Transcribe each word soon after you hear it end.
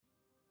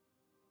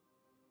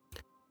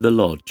The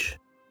Lodge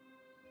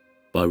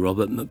by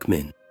Robert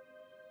McMinn.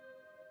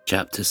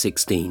 Chapter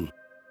 16.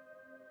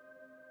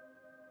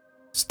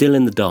 Still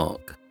in the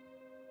dark,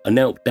 I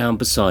knelt down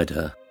beside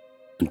her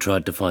and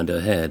tried to find her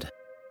head.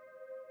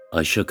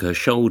 I shook her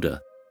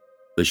shoulder,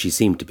 but she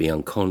seemed to be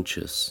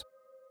unconscious.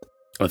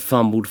 I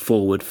fumbled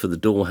forward for the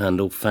door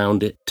handle,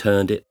 found it,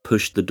 turned it,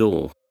 pushed the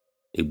door.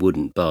 It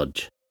wouldn't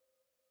budge.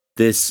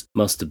 This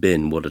must have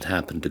been what had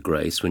happened to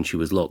Grace when she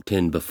was locked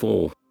in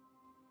before.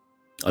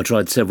 I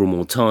tried several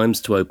more times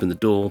to open the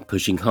door,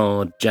 pushing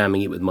hard,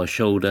 jamming it with my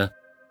shoulder,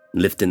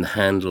 and lifting the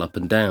handle up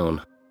and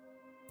down.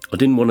 I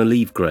didn't want to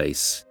leave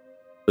Grace,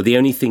 but the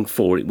only thing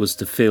for it was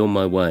to feel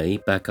my way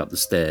back up the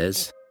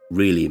stairs,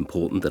 really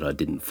important that I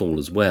didn't fall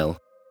as well,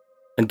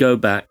 and go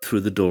back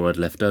through the door I'd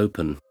left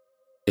open.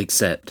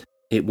 Except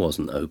it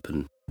wasn't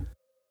open.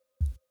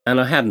 And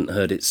I hadn't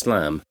heard it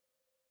slam,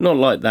 not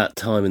like that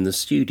time in the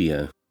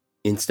studio.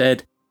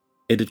 Instead,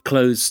 it had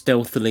closed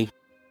stealthily,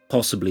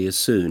 possibly as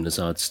soon as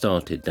I'd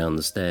started down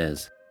the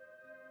stairs.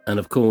 And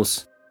of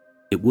course,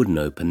 it wouldn't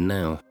open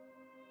now.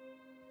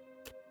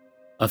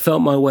 I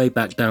felt my way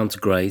back down to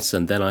Grace,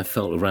 and then I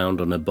felt around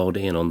on her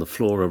body and on the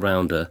floor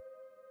around her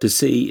to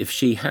see if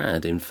she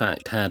had, in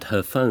fact, had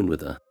her phone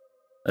with her.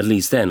 At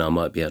least then I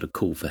might be able to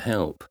call for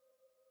help.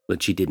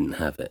 But she didn't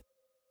have it.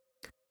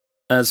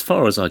 As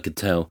far as I could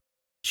tell,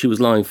 she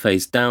was lying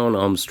face down,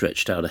 arms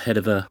stretched out ahead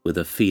of her, with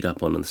her feet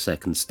up on the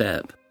second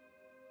step.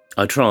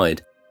 I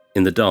tried,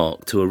 in the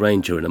dark, to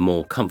arrange her in a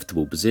more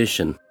comfortable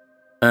position,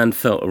 and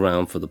felt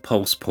around for the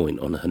pulse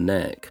point on her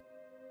neck.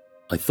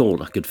 I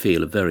thought I could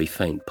feel a very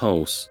faint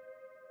pulse.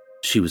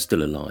 She was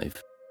still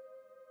alive.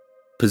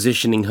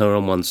 Positioning her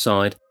on one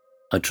side,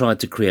 I tried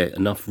to create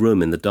enough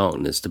room in the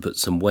darkness to put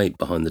some weight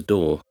behind the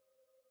door.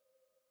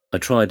 I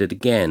tried it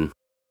again,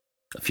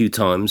 a few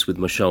times with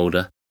my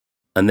shoulder,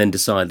 and then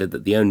decided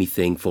that the only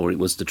thing for it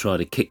was to try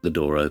to kick the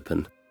door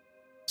open.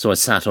 So I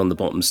sat on the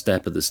bottom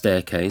step of the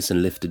staircase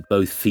and lifted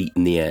both feet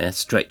in the air,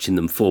 stretching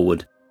them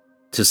forward,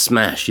 to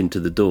smash into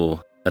the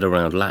door at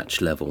around latch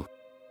level.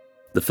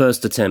 The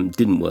first attempt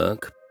didn't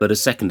work, but a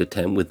second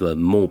attempt with a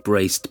more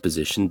braced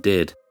position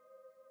did.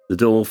 The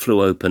door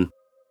flew open,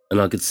 and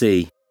I could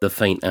see the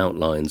faint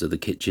outlines of the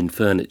kitchen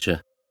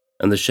furniture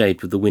and the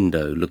shape of the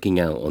window looking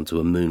out onto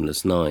a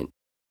moonless night.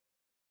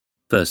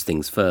 First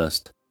things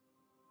first,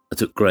 I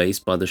took Grace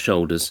by the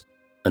shoulders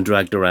and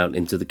dragged her out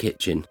into the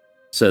kitchen,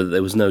 so that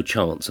there was no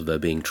chance of her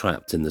being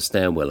trapped in the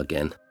stairwell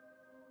again.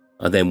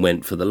 I then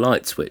went for the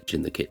light switch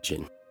in the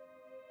kitchen.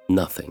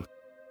 Nothing.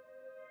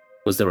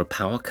 Was there a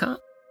power cut?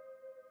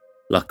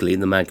 Luckily,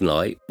 the mag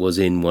light was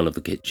in one of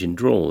the kitchen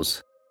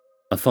drawers.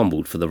 I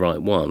fumbled for the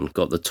right one,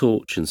 got the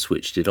torch and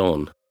switched it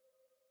on.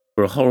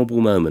 For a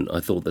horrible moment, I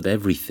thought that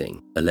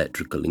everything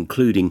electrical,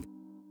 including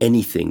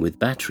anything with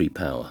battery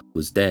power,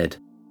 was dead.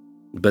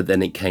 But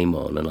then it came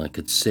on and I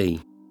could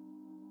see.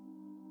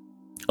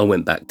 I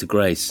went back to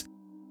Grace.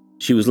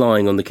 She was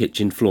lying on the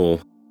kitchen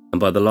floor, and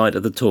by the light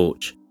of the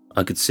torch,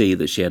 I could see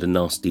that she had a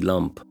nasty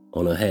lump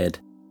on her head,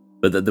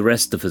 but that the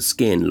rest of her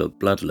skin looked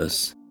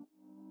bloodless.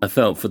 I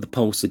felt for the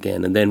pulse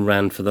again and then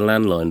ran for the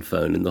landline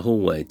phone in the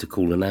hallway to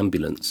call an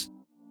ambulance.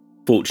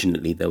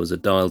 Fortunately, there was a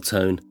dial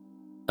tone,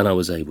 and I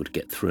was able to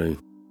get through.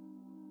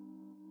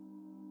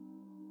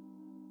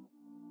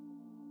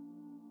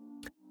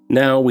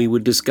 Now we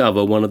would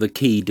discover one of the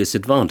key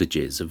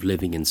disadvantages of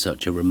living in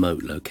such a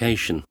remote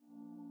location.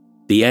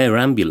 The air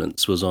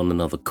ambulance was on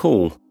another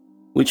call,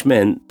 which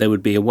meant there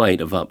would be a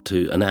wait of up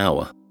to an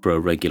hour for a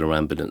regular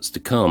ambulance to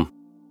come.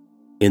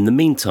 In the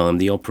meantime,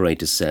 the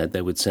operator said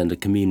they would send a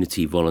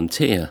community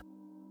volunteer,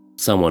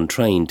 someone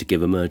trained to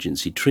give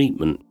emergency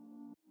treatment.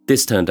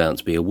 This turned out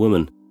to be a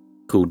woman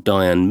called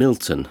Diane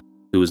Milton,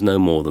 who was no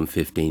more than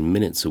 15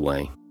 minutes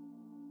away.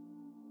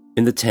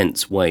 In the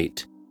tense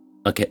wait,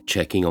 I kept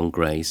checking on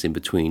Grace in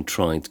between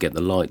trying to get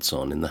the lights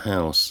on in the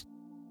house.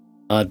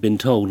 I had been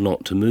told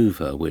not to move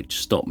her,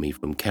 which stopped me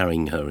from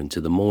carrying her into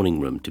the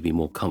morning room to be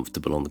more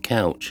comfortable on the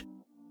couch.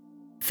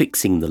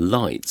 Fixing the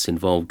lights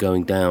involved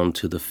going down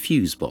to the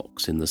fuse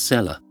box in the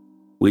cellar,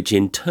 which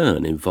in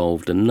turn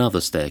involved another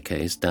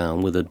staircase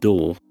down with a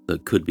door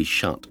that could be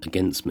shut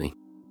against me.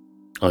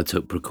 I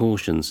took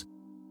precautions.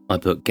 I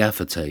put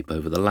gaffer tape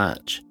over the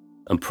latch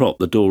and propped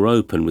the door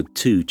open with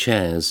 2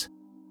 chairs.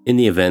 In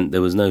the event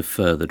there was no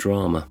further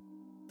drama,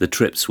 the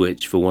trip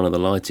switch for one of the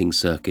lighting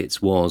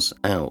circuits was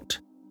out,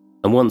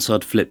 and once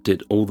I'd flipped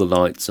it, all the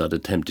lights I'd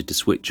attempted to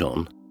switch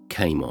on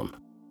came on.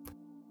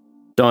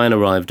 Diane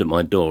arrived at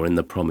my door in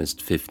the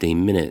promised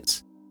 15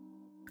 minutes.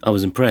 I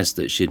was impressed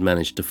that she'd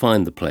managed to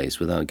find the place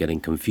without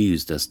getting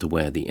confused as to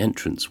where the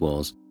entrance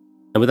was,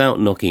 and without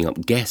knocking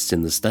up guests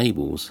in the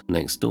stables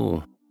next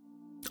door.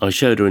 I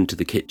showed her into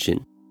the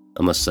kitchen.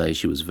 I must say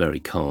she was very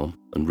calm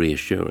and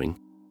reassuring.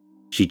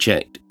 She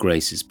checked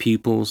Grace's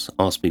pupils,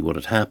 asked me what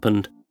had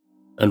happened,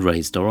 and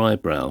raised her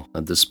eyebrow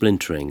at the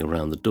splintering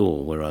around the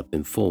door where I'd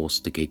been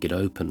forced to kick it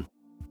open.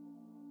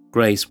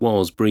 Grace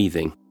was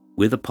breathing,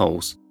 with a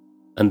pulse,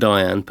 and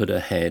Diane put her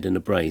head in a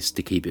brace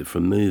to keep it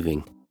from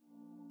moving.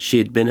 She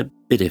had been a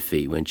bit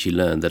iffy when she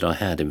learned that I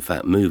had in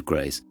fact moved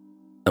Grace,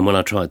 And when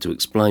I tried to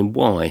explain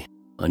why,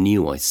 I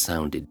knew I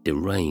sounded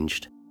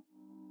deranged.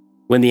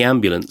 When the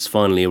ambulance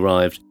finally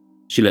arrived,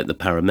 she let the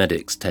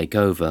paramedics take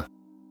over.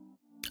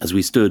 As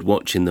we stood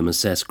watching them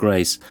assess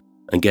Grace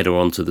and get her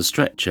onto the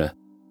stretcher,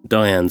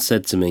 Diane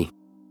said to me,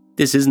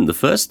 "This isn't the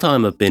first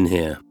time I've been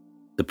here.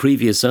 The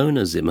previous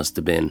owners, it must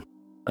have been.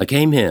 I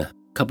came here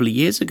a couple of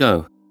years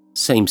ago.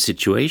 Same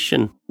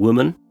situation,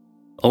 woman,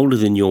 older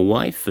than your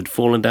wife, had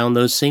fallen down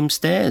those same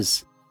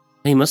stairs.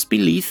 They must be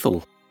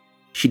lethal.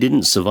 She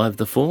didn't survive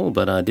the fall,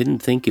 but I didn't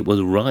think it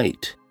was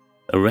right.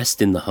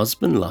 Arresting the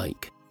husband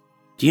like.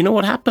 Do you know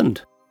what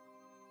happened?"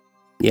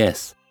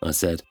 "Yes," I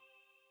said.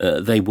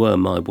 They were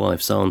my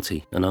wife's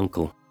auntie and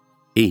uncle.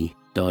 He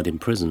died in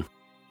prison."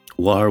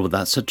 "Wow,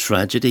 that's a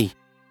tragedy,"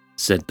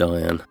 said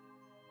Diane.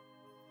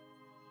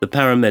 The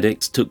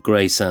paramedics took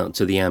Grace out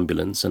to the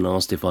ambulance and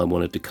asked if I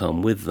wanted to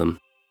come with them.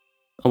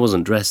 I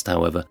wasn't dressed,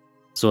 however,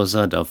 so I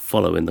said I'd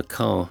follow in the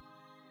car.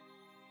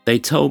 They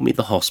told me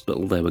the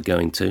hospital they were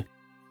going to,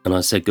 and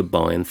I said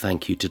goodbye and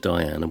thank you to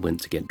Diane and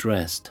went to get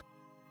dressed.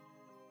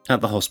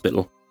 At the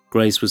hospital,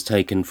 Grace was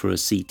taken for a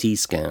CT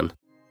scan,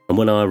 and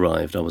when I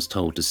arrived I was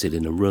told to sit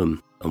in a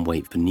room and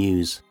wait for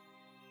news.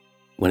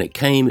 When it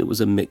came, it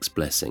was a mixed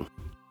blessing.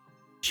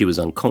 She was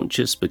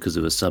unconscious because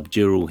of a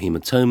subdural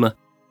hematoma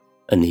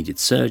and needed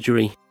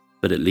surgery,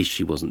 but at least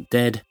she wasn't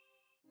dead,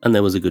 and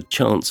there was a good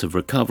chance of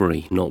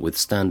recovery,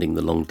 notwithstanding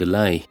the long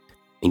delay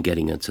in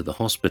getting her to the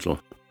hospital.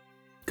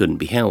 Couldn't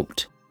be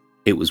helped.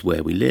 It was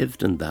where we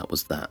lived, and that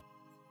was that.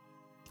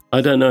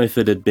 I don't know if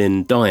it had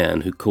been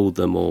Diane who called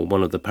them or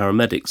one of the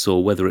paramedics,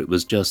 or whether it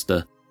was just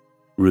a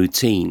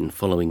routine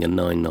following a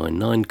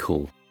 999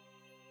 call,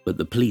 but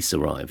the police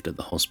arrived at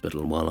the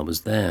hospital while I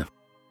was there.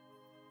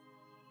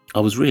 I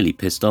was really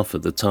pissed off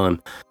at the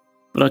time,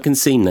 but I can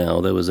see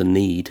now there was a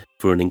need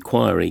for an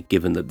inquiry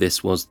given that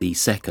this was the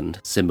second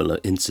similar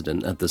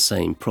incident at the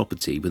same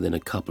property within a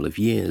couple of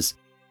years.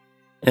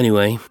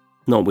 Anyway,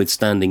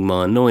 notwithstanding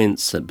my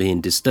annoyance at being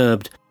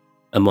disturbed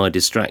and my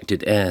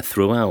distracted air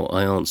throughout,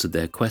 I answered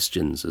their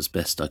questions as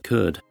best I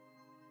could.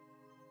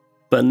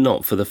 But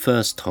not for the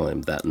first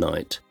time that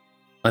night.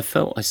 I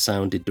felt I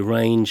sounded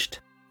deranged,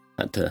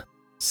 had to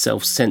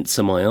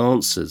self-censor my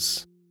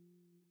answers,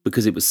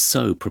 because it was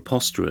so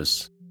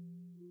preposterous.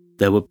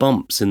 There were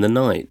bumps in the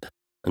night,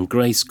 and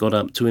Grace got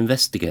up to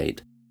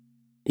investigate.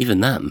 Even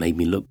that made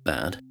me look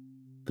bad,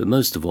 but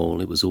most of all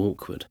it was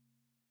awkward.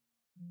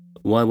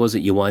 "Why was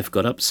it your wife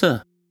got up,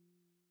 sir?"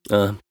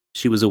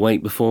 She was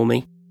awake before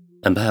me,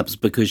 and perhaps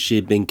because she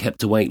had been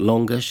kept awake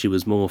longer, she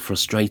was more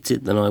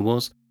frustrated than I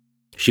was.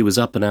 She was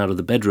up and out of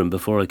the bedroom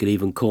before I could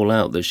even call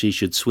out that she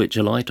should switch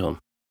a light on."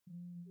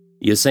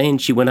 "You're saying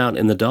she went out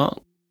in the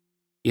dark?"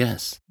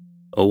 "Yes."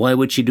 "Or why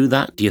would she do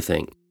that, do you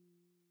think?"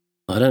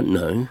 "I don't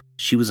know.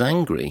 She was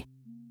angry.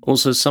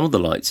 Also, some of the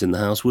lights in the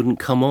house wouldn't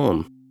come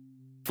on.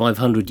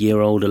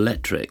 500-year-old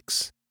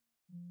electrics.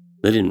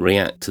 They didn't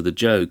react to the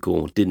joke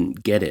or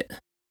didn't get it.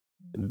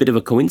 A bit of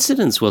a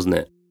coincidence, wasn't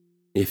it?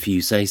 If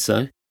you say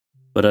so.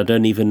 But I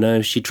don't even know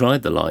if she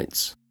tried the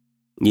lights."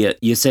 "Yeah,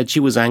 you said she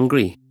was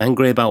angry.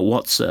 Angry about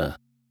what, sir?"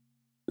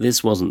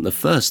 "This wasn't the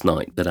first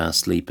night that our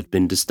sleep had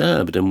been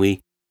disturbed, and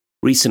we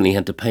recently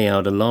had to pay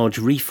out a large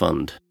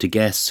refund to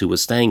guests who were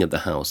staying at the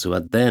house who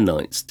had their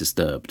nights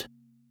disturbed."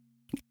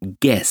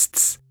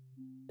 "Guests?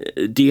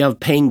 Do you have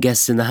paying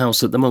guests in the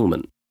house at the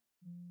moment?"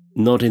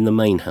 "Not in the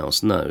main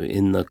house, no.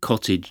 In the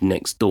cottage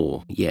next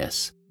door,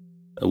 yes.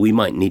 We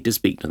might need to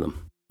speak to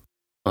them."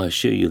 "I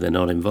assure you they're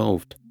not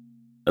involved."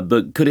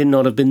 "But could it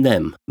not have been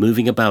them,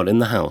 moving about in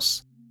the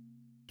house?"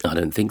 "I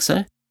don't think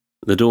so.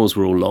 The doors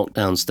were all locked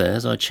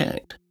downstairs, I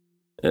checked."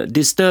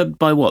 Disturbed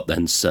by what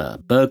then, sir?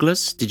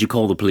 Burglars? Did you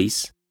call the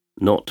police?"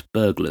 "Not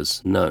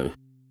burglars, no."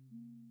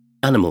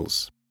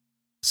 "Animals?"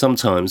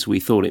 "Sometimes we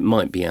thought it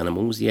might be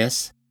animals,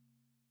 yes."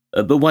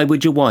 But why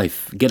would your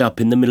wife get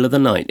up in the middle of the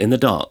night, in the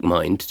dark,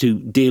 mind, to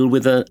deal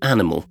with an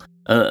animal?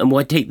 And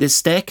why take this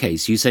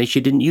staircase you say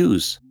she didn't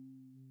use?"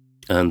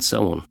 And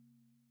so on.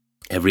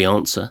 Every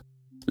answer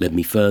led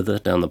me further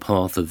down the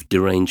path of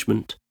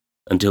derangement,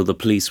 until the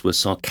police were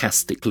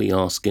sarcastically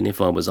asking if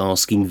I was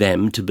asking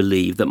them to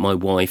believe that my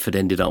wife had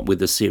ended up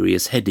with a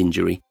serious head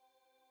injury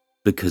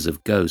because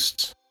of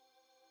ghosts.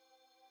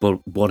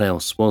 But what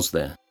else was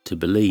there to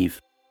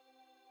believe?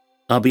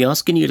 "I'll be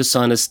asking you to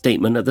sign a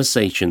statement at the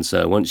station,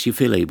 sir, once you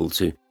feel able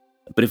to.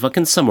 But if I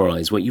can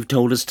summarise what you've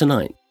told us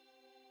tonight."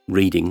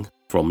 Reading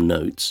from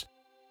notes.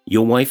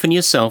 "Your wife and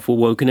yourself were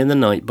woken in the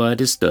night by a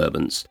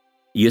disturbance.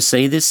 You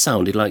say this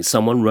sounded like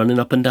someone running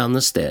up and down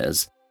the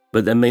stairs,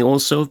 but there may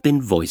also have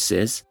been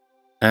voices,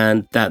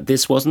 and that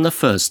this wasn't the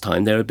first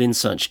time there had been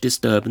such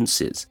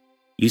disturbances.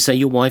 You say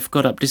your wife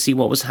got up to see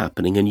what was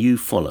happening and you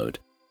followed.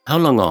 How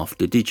long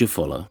after did you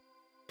follow?"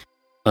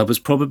 "I was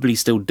probably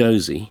still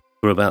dozy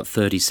for about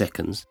 30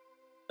 seconds,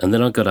 and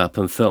then I got up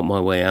and felt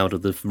my way out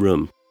of the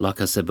room, like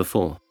I said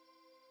before."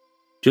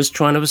 "Just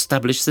trying to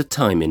establish the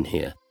timing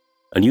here.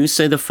 And you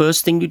say the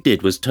first thing you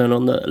did was turn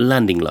on the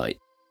landing light?"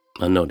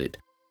 I nodded.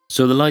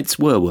 "So the lights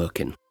were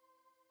working?"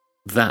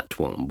 "That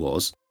one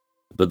was.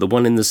 but the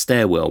one in the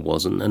stairwell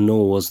wasn't, and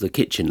nor was the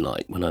kitchen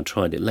light when I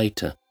tried it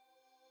later.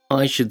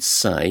 I should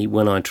say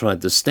when I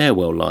tried the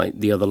stairwell light,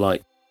 the other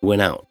light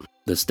went out.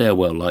 The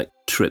stairwell light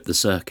tripped the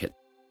circuit.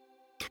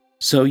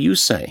 So you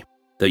say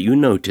that you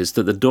noticed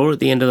that the door at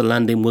the end of the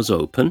landing was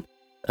open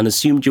and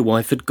assumed your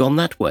wife had gone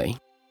that way,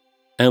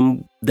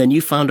 and then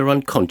you found her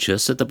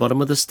unconscious at the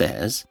bottom of the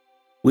stairs,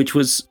 which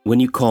was when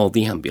you called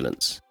the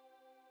ambulance.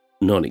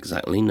 Not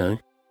exactly, no.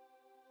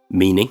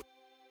 Meaning?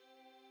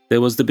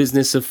 There was the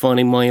business of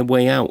finding my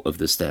way out of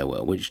the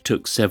stairwell, which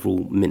took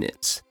several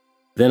minutes.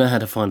 Then I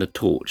had to find a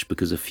torch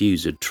because a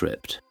fuse had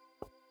tripped.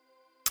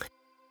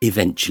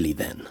 Eventually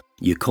then,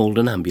 you called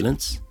an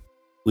ambulance,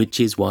 which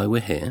is why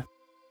we're here.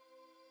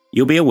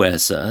 You'll be aware,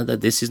 sir,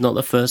 that this is not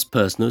the first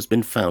person who has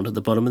been found at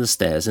the bottom of the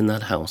stairs in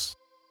that house.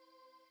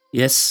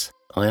 Yes,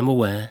 I am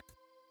aware.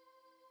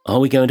 Are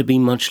we going to be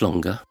much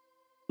longer?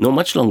 Not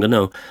much longer,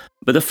 no.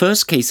 But the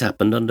first case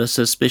happened under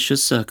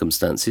suspicious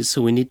circumstances,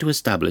 so we need to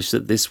establish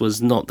that this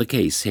was not the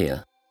case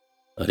here.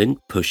 I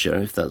didn't push her,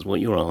 if that's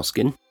what you're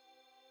asking.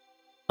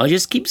 I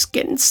just keep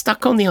getting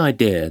stuck on the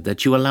idea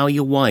that you allow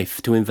your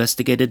wife to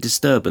investigate a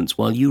disturbance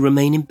while you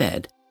remain in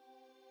bed.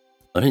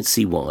 I don't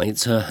see why.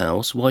 It's her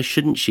house. Why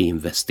shouldn't she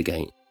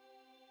investigate?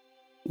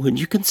 Weren't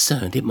you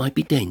concerned it might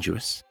be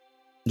dangerous?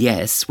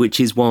 Yes, which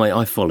is why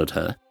I followed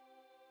her.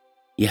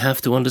 You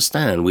have to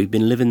understand, we've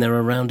been living there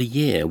around a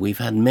year. We've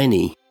had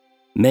many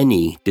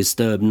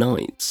disturbed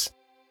nights.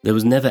 There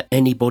was never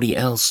anybody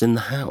else in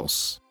the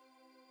house.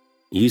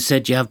 You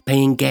said you have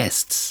paying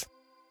guests.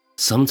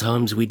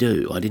 Sometimes we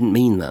do. I didn't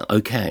mean that.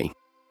 Okay.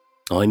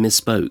 I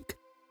misspoke.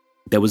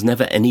 There was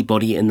never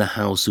anybody in the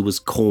house who was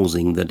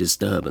causing the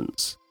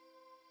disturbance.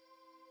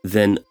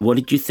 Then what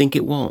did you think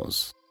it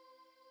was?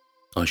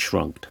 I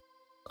shrugged.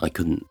 I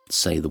couldn't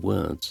say the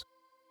words.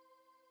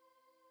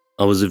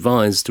 I was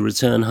advised to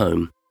return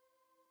home.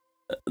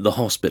 The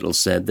hospital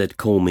said they'd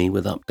call me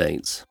with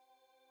updates.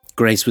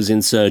 Grace was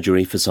in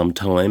surgery for some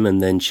time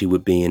and then she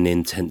would be in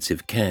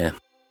intensive care.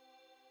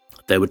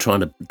 They were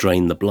trying to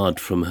drain the blood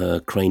from her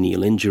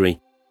cranial injury,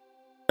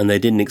 and they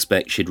didn't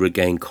expect she'd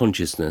regain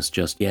consciousness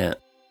just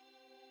yet.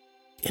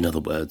 In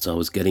other words, I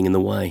was getting in the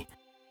way.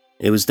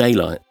 It was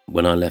daylight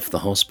when I left the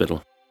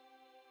hospital.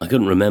 I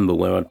couldn't remember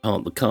where I'd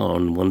parked the car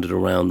and wandered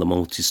around the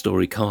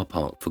multi-storey car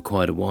park for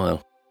quite a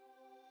while.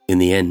 In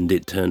the end,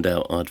 it turned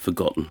out I'd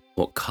forgotten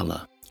what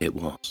colour it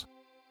was.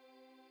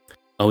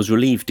 I was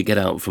relieved to get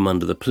out from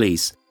under the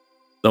police,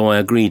 though I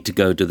agreed to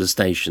go to the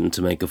station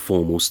to make a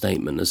formal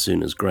statement as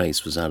soon as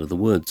Grace was out of the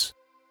woods.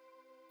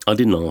 I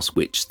didn't ask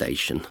which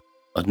station.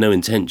 I'd no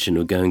intention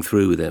of going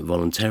through with it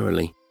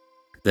voluntarily.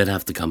 They'd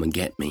have to come and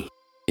get me,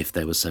 if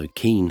they were so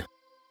keen.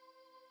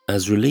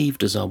 As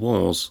relieved as I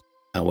was,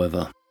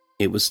 however,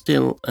 it was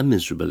still a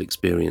miserable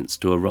experience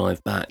to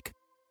arrive back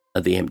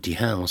at the empty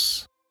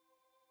house.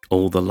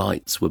 All the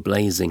lights were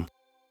blazing.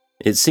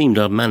 It seemed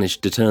I'd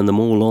managed to turn them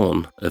all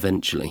on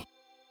eventually.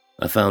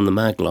 I found the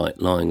mag light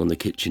lying on the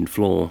kitchen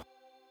floor,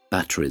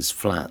 batteries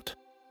flat.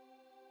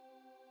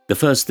 The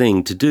first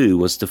thing to do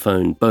was to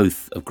phone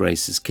both of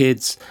Grace's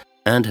kids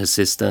and her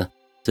sister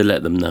to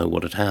let them know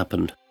what had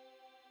happened.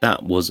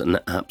 That was an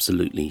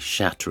absolutely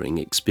shattering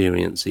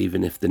experience,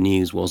 even if the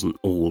news wasn't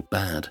all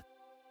bad.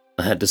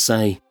 I had to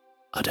say,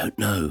 I don't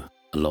know,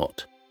 a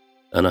lot,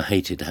 and I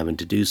hated having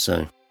to do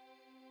so.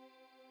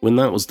 When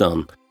that was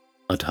done,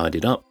 I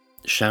tidied up,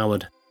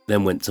 showered,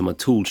 then went to my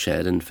tool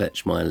shed and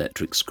fetched my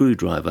electric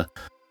screwdriver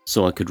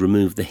so I could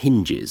remove the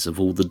hinges of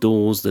all the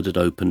doors that had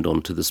opened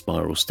onto the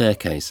spiral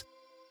staircase.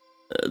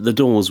 The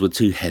doors were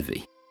too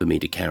heavy for me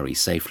to carry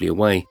safely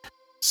away,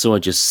 so I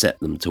just set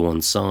them to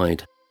one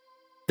side.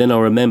 Then I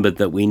remembered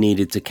that we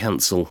needed to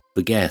cancel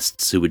the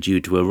guests who were due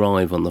to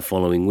arrive on the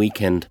following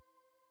weekend.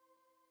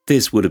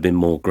 This would have been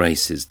more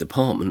Grace's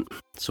department,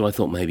 so I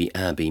thought maybe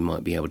Abby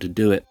might be able to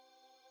do it.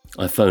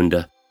 I phoned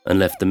her and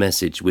left a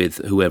message with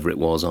whoever it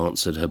was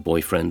answered, her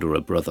boyfriend or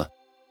her brother,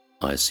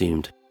 I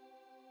assumed.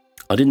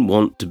 I didn't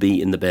want to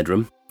be in the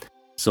bedroom,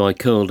 so I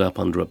curled up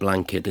under a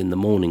blanket in the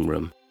morning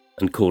room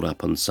and caught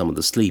up on some of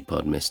the sleep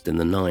I'd missed in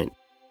the night.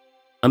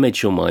 I made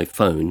sure my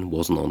phone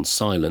wasn't on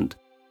silent,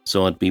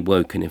 so I'd be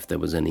woken if there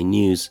was any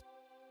news.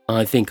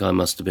 I think I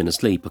must have been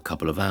asleep a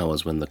couple of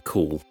hours when the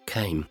call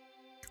came.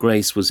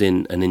 Grace was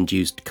in an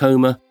induced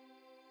coma,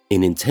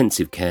 in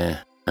intensive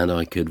care, and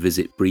I could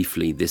visit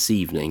briefly this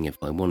evening if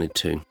I wanted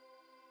to.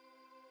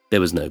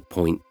 There was no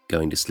point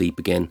going to sleep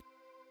again,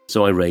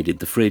 so I raided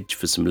the fridge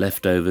for some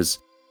leftovers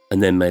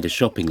and then made a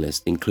shopping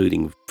list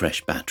including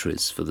fresh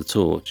batteries for the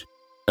torch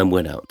and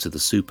went out to the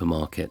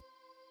supermarket.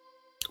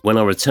 When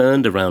I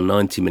returned around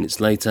 90 minutes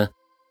later,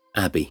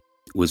 Abby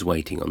was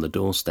waiting on the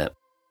doorstep.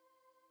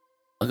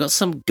 I got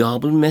some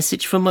garbled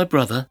message from my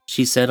brother,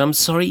 she said. I'm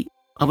sorry,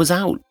 I was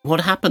out.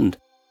 What happened?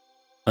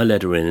 I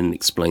led her in and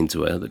explained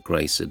to her that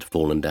Grace had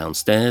fallen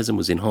downstairs and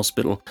was in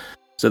hospital,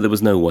 so there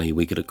was no way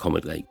we could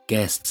accommodate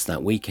guests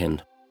that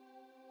weekend.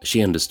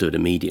 She understood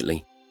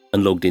immediately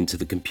and logged into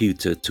the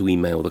computer to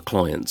email the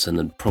clients and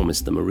had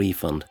promised them a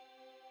refund.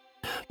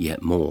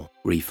 Yet more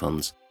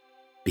refunds.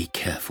 Be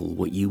careful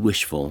what you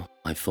wish for,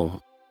 I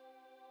thought.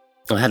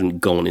 I hadn't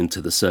gone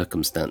into the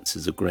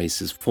circumstances of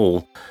Grace's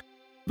fall,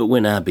 but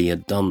when Abby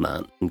had done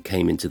that and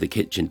came into the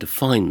kitchen to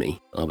find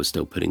me, I was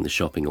still putting the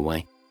shopping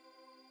away.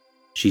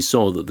 She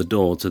saw that the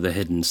door to the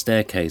hidden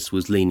staircase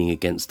was leaning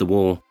against the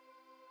wall.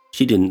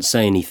 She didn't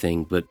say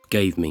anything, but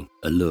gave me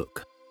a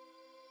look.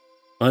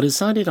 I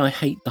decided I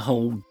hate the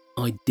whole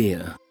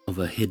idea of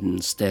a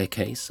hidden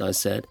staircase, I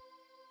said.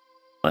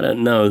 I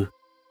don't know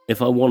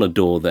if I want a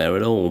door there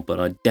at all, but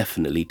I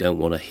definitely don't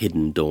want a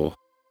hidden door.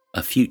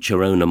 A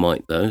future owner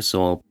might though,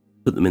 so I'll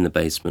put them in the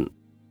basement.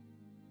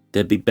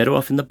 They'd be better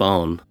off in the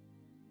barn,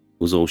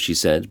 was all she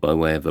said by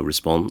way of a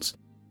response.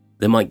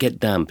 They might get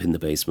damp in the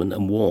basement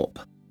and warp.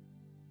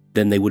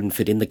 Then they wouldn't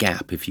fit in the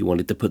gap if you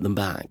wanted to put them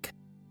back.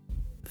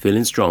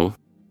 Feeling strong?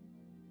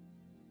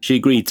 She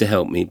agreed to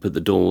help me put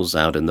the doors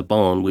out in the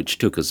barn, which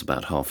took us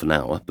about half an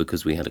hour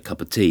because we had a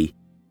cup of tea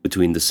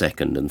between the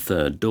second and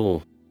third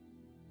door.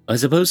 I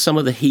suppose some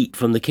of the heat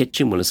from the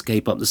kitchen will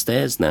escape up the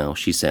stairs now,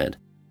 she said,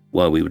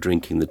 while we were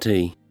drinking the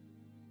tea.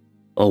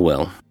 Oh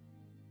well,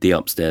 the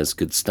upstairs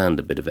could stand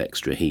a bit of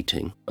extra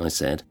heating, I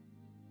said.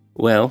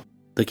 Well,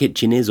 the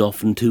kitchen is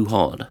often too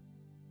hot.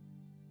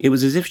 It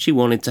was as if she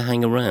wanted to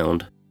hang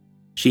around.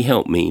 She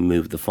helped me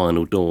move the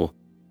final door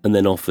and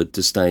then offered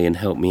to stay and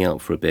help me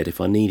out for a bit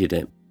if I needed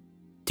it.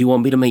 Do you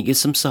want me to make you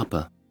some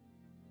supper?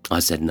 I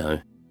said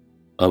no.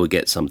 I would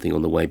get something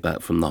on the way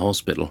back from the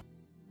hospital.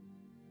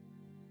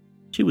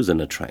 She was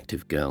an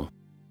attractive girl.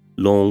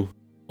 Long,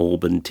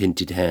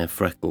 auburn-tinted hair,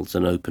 freckles,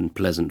 an open,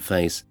 pleasant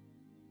face.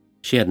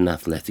 She had an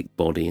athletic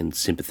body and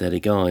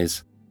sympathetic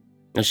eyes.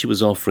 As she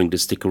was offering to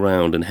stick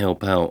around and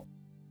help out,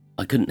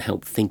 I couldn't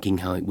help thinking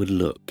how it would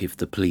look if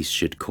the police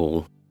should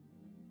call.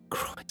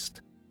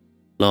 Christ.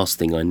 Last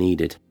thing I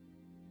needed.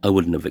 I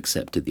wouldn't have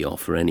accepted the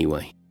offer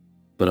anyway,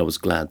 but I was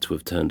glad to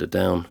have turned it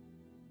down.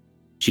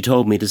 She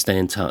told me to stay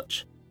in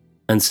touch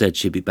and said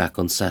she'd be back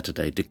on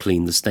Saturday to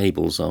clean the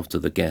stables after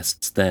the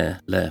guests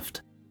there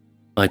left.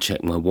 I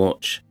checked my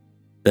watch,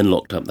 then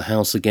locked up the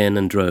house again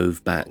and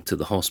drove back to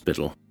the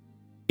hospital.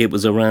 It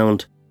was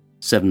around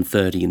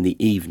 7:30 in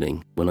the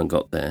evening when I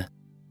got there,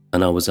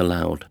 and I was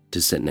allowed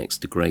to sit next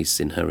to Grace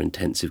in her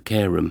intensive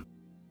care room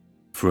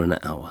for an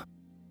hour.